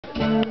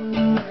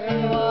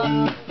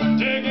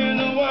Digging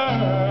the word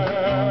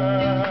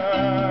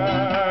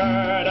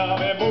of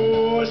a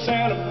voice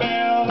and a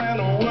bell and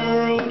the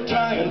world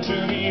trying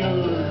to be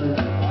heard.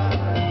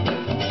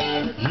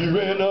 You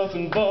ain't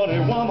nothing but a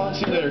woman.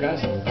 See you later,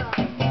 guys.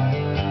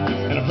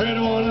 And a pretty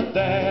one at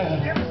that.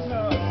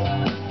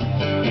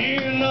 He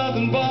ain't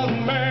nothing but a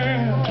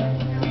man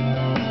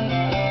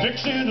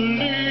fixing to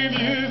leave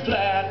you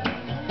flat.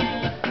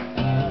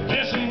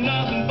 This ain't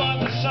nothing but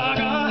the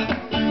saga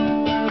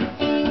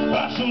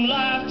of some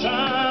lifetimes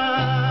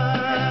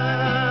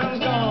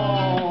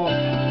gone.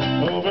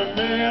 Of a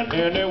man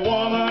and a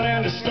woman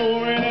and a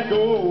story that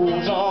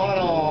goes on and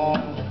on.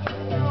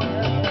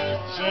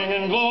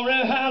 Singing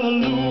glory,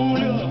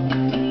 hallelujah,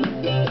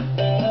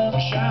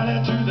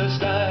 shining to the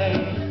sky.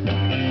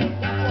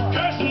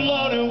 Cursing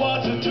Lord and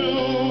what to do,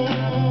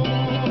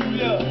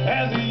 yeah,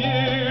 as the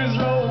years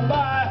roll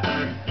by.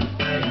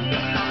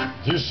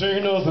 This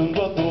ain't nothing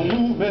but the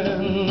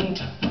movement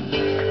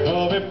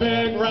of a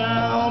big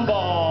round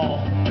ball.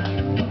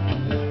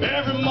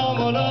 Every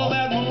moment of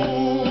that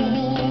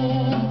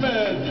movement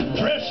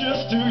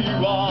precious to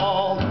you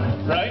all,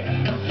 right?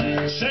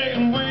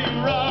 Saying we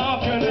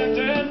rock and it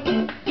dead.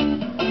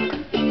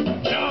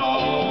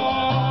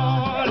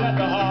 Joy at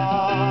the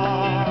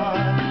heart.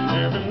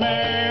 Every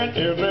man,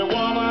 every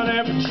woman,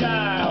 every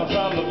child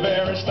from the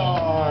very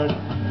start.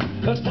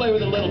 Let's play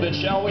with it a little bit,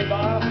 shall we,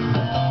 Bob?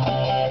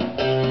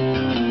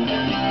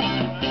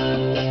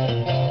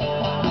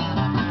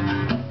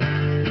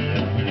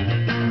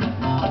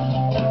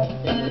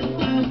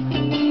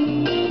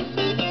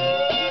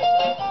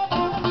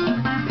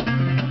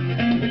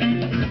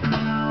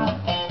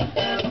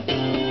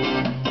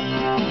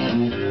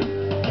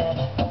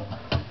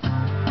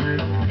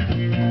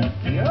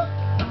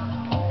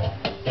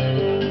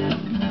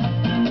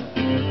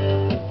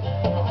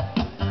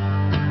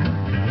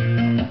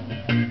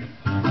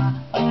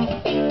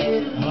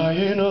 I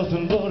ain't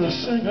nothing but a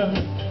singer,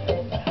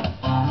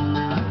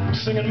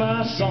 singing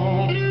my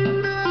song.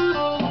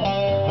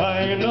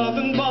 I ain't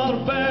nothing but a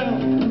bell,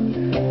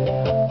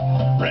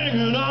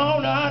 ringing all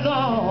night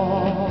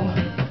long.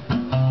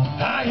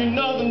 I ain't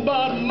nothing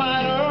but a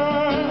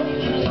miner,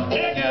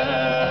 digging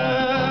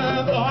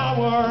the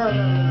word.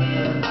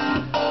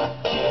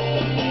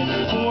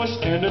 Voice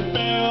and a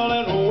bell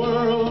and a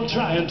world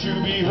trying to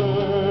be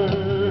heard.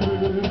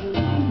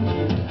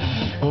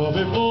 Of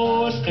a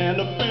voice and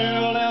a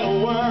bell and a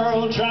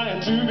world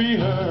trying to be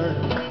heard.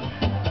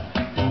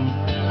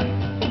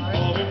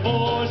 Of a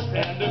voice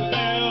and a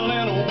bell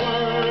and a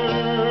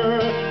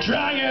world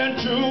trying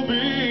to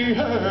be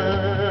heard.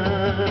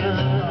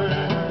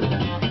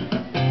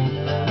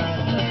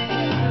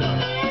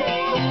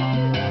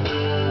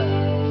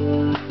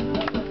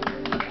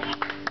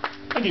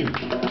 Thank you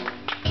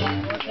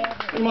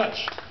very much.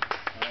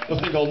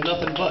 Nothing called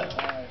Nothing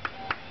But.